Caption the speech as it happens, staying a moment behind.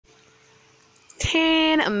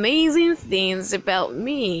10 amazing things about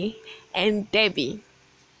me and Debbie.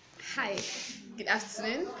 Hi, good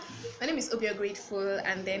afternoon. My name is Obia Grateful,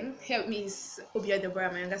 and then here with me is Obia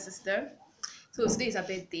Deborah, my younger sister. So today is her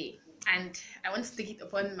birthday, and I want to take it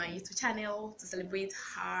upon my YouTube channel to celebrate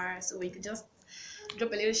her. So we could just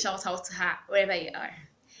drop a little shout out to her wherever you are.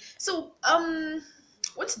 So I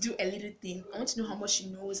want to do a little thing. I want to know how much she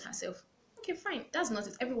knows herself. Okay, fine. That's not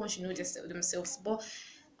it. Everyone should know just themselves, but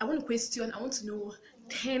I want to question. I want to know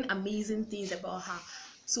 10 amazing things about her.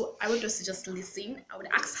 So I would just listen. I would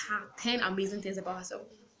ask her 10 amazing things about herself.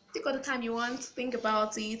 Take all the time you want, think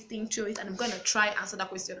about it, think through it, and I'm gonna try answer that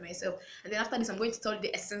question myself. And then after this, I'm going to tell you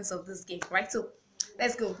the essence of this game, right? So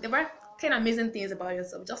let's go. Deborah, 10 amazing things about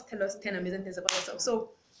yourself. Just tell us 10 amazing things about yourself. So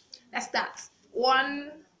let's start.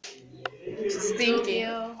 One, she's thinking.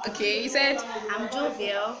 Jovial. Okay, you said. I'm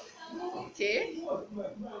jovial. Okay.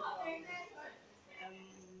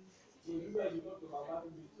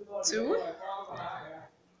 Two.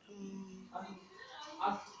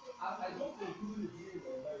 Um,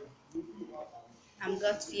 I'm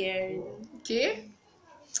God fearing. Okay.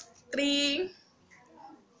 Three.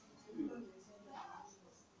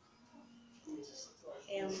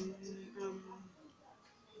 Um, um,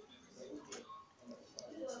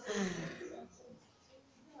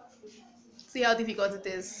 See how difficult it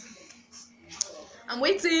is. I'm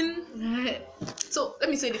waiting. So let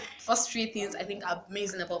me say the first three things I think are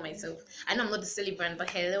amazing about myself. I know I'm not the celebrant, but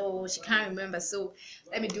hello, she can't remember. So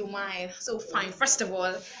let me do mine. So fine. First of all,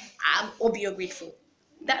 I'm Obio Grateful.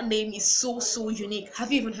 That name is so unique.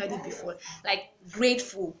 Have you even heard it before? Like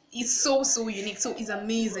grateful. It's so unique. So it's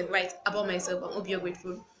amazing, right? About myself, I'm Obio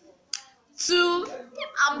Grateful. Two,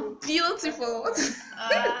 I'm beautiful.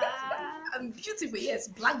 I'm beautiful. Yes,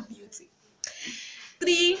 black beauty.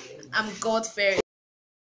 Three, I'm God fearing.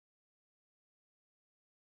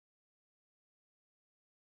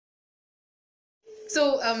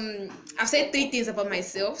 So I've said three things about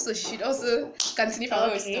myself, so she should also continue from where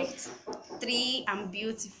we okay. stopped. 3, I'm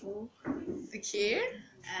beautiful. Okay.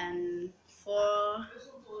 And 4,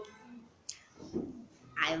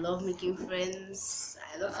 I love making friends.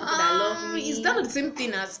 I love people that love me. Is that not the same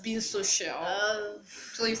thing as being social?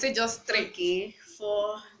 So you say just three. Okay.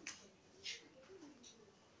 4,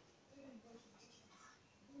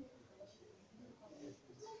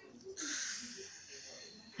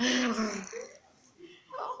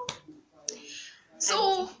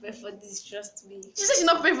 So prepare for this. Trust me. she said she's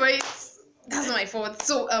not paying for it. That's not my fault.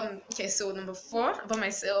 So okay, so number four about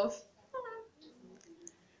myself.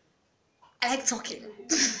 I like talking.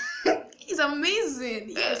 It's amazing.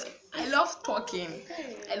 Yes, I love talking.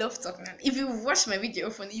 I love talking. And if you watch my video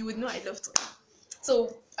often, you would know I love talking.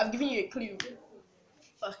 So I'm giving you a clue.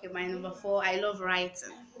 Okay, my number 4, I love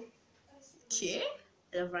writing. Okay.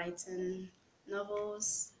 I love writing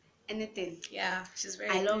novels, anything. Yeah, she's very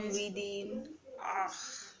I love good. reading. Ah,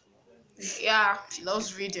 yeah, she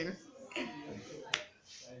loves reading.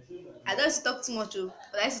 I don't used to talk too much,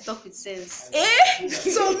 but I used to talk with sense.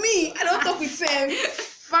 So me, I don't talk with sense.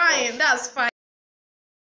 Fine, that's fine.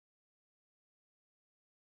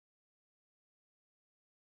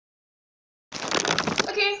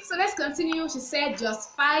 Okay, so let's continue. She said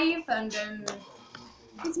just five, and then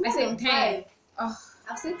It's I more said than 10. 5. Oh,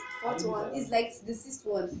 I've said fourth one. It's like the sixth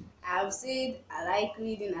one. I've said I like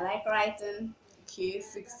reading, I like writing. okay,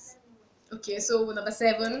 six. Okay, so number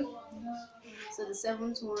seven. So the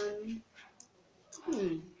seventh one.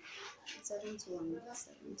 Hmm. Seventh one.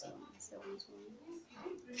 Seventh one. Seventh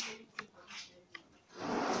one.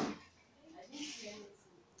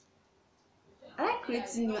 I like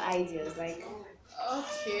creating new ideas. Like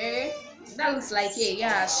Okay, that looks like it.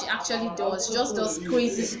 Yeah, she actually does. She just does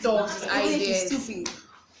crazy stuff, even if it's ideas. stupid.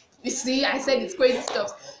 You see, I said it's crazy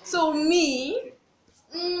stuff. So me,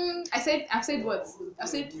 I've said what? I've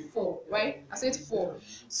said four, right? I said four.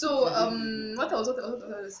 So what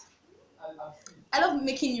else? I love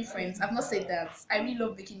making new friends. I've not said that. I really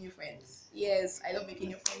love making new friends. Yes, I love making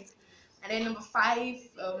new friends. And then number five,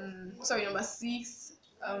 number six,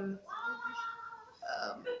 um,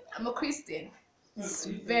 I'm a Christian. It's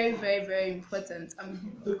very important.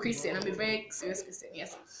 I'm a Christian. I'm a very serious Christian.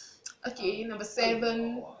 Yes. Okay, number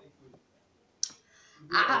seven.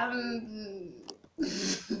 Um,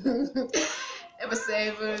 number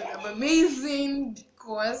seven. I'm amazing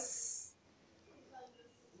because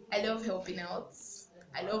I love helping out.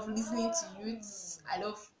 I love listening to youths. I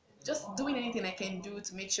love just doing anything I can do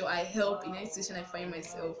to make sure I help in any situation I find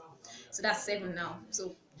myself. So that's seven now.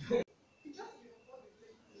 So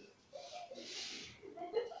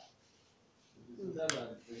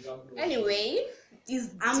anyway, it's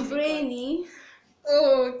I'm difficult. brainy.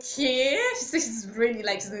 Okay, she says she's brainy,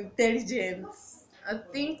 like she's intelligent. I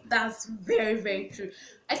think that's very, very true.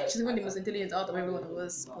 I think she's one of the most intelligent out of every one of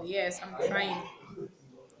us. But yes, I'm trying.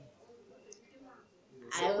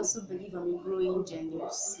 I also believe I'm a growing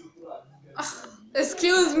genius.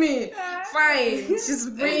 Excuse me. Fine. She's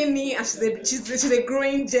brainy and she's a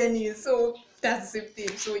growing genius. So that's the same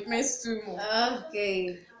thing. So it makes two more.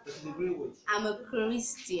 Okay. I'm a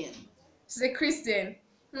Christian. She's a Christian.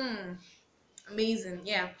 Hmm. Amazing.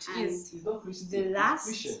 Yeah, she And is. the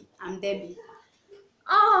last, I'm Debbie.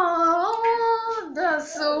 Oh,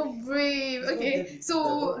 that's so brave. Okay,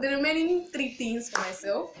 so the remaining three things for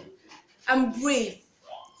myself. I'm brave.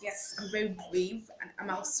 Yes, I'm very brave and I'm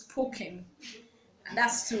outspoken. And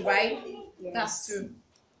that's two, right? That's Yes. two.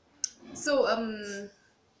 So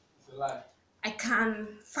I can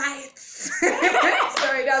fight.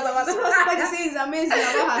 Sorry, that was So about somebody says amazing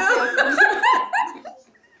about herself.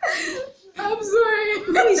 I'm sorry.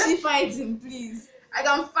 Who is she fighting, please? I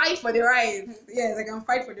can fight for the rights. Yes, I can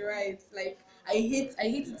fight for the rights. Like I hate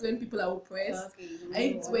it when people are oppressed. Okay, I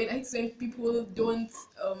hate when people don't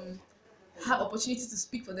have opportunity to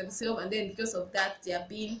speak for themselves, and then because of that they are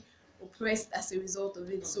being oppressed as a result of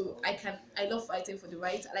it. So I love fighting for the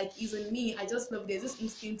right. Like even me, I just love there's this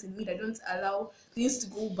instinct in me that don't allow things to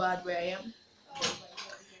go bad where I am.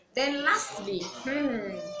 Then lastly,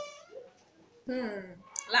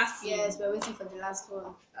 lastly, Yes, we're waiting for the last one.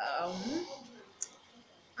 um,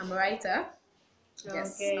 I'm a writer.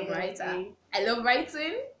 Yes, I'm a Okay, writer. okay. I love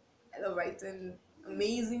writing. I love writing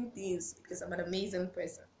amazing things because I'm an amazing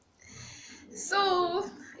person. So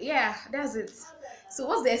yeah, that's it. So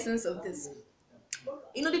what's the essence of this?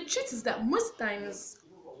 The truth is that most times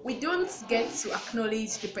we don't get to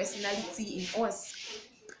acknowledge the personality in us.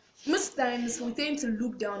 Most times we tend to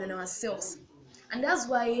look down on ourselves, and that's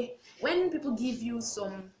why when people give you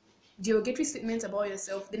some derogatory statements about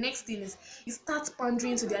yourself, the next thing is you start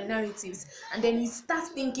pandering to their narratives, and then you start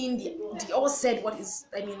thinking they all said what is,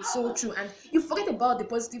 so true, and you forget about the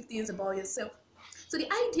positive things about yourself. So the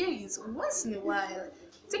idea is once in a while,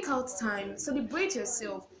 take out time, celebrate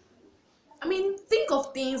yourself. Think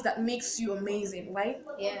of things that makes you amazing, right?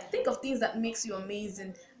 Yeah. Think of things that makes you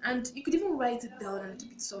amazing, and you could even write it down and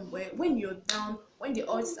keep it somewhere. When you're down, when the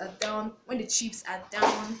odds are down, when the chips are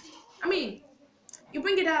down, I mean, you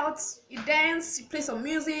bring it out, you dance, you play some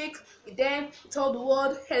music, you then tell the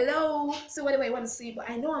world, hello, say whatever you want to say, but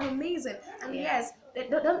I know I'm amazing. And Yeah. yes,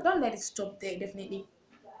 don't let it stop there, definitely.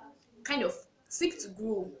 Kind of seek to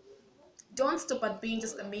grow. Don't stop at being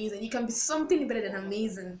just amazing. You can be something better than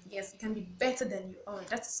amazing. Yes, you can be better than you are.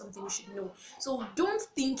 That's something you should know. So don't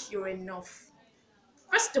think you're enough.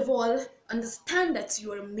 First of all, understand that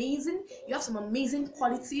you are amazing. You have some amazing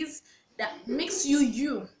qualities that makes you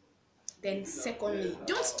you. Then secondly,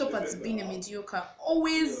 don't stop at being a mediocre.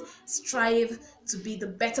 Always strive to be the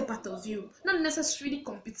better part of you. Not necessarily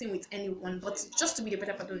competing with anyone, but just to be the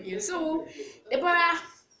better part of you. So, Deborah,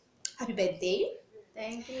 happy birthday.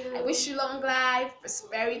 Thank you. I wish you long life,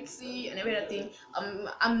 prosperity, and everything.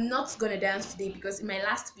 I'm not gonna dance today because in my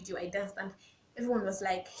last video I danced and everyone was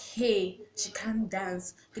like, "Hey, she can't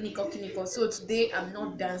dance, kiniko kiniko." So today I'm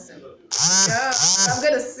not dancing. Yeah, I'm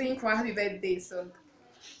gonna sing for happy birthday song.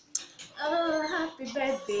 Oh, happy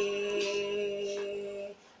birthday.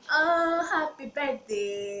 Oh, happy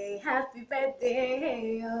birthday. Happy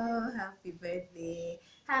birthday. Oh, happy birthday.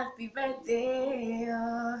 Happy birthday.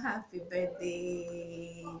 Oh, happy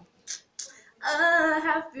birthday. Oh,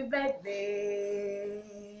 happy birthday.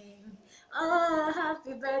 Oh,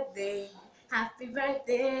 happy birthday. Happy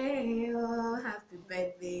birthday. Oh, happy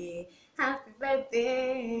birthday. Happy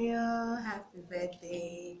birthday. Oh, happy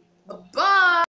birthday. Bye bye.